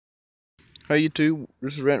Hey YouTube,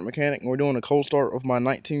 this is Rent Mechanic, and we're doing a cold start of my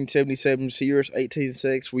 1977 Sears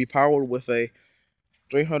 18.6 repowered with a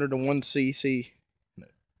 301cc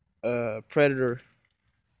Predator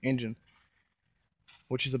engine,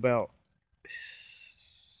 which is about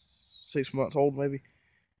 6 months old maybe.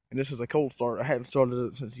 And this is a cold start. I hadn't started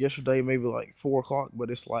it since yesterday, maybe like 4 o'clock,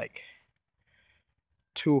 but it's like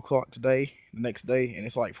 2 o'clock today, the next day, and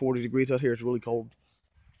it's like 40 degrees out here. It's really cold.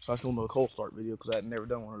 So I was going to do a cold start video because I had never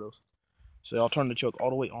done one of those. So I'll turn the choke all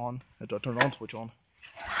the way on after I turn the on switch on.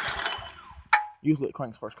 Usually it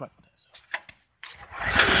cranks first crank.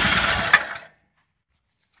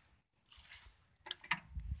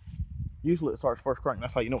 Usually it starts first crank.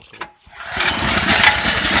 That's how you know it's cold.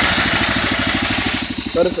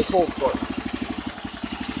 But it's a cold start.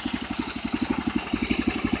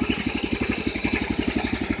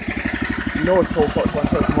 You know it's cold start when I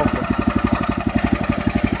turn the muffler.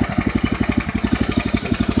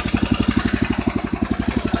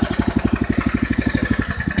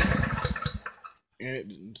 And it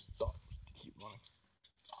didn't stop. Keep running.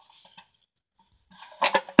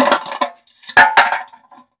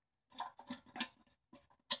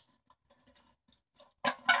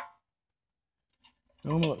 I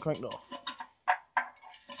don't know, it cranked off.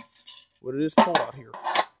 But it is cold out here.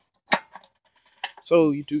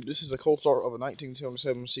 So YouTube, this is a cold start of a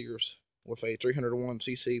 1977 Sears with a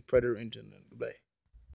 301cc Predator engine. Goodbye.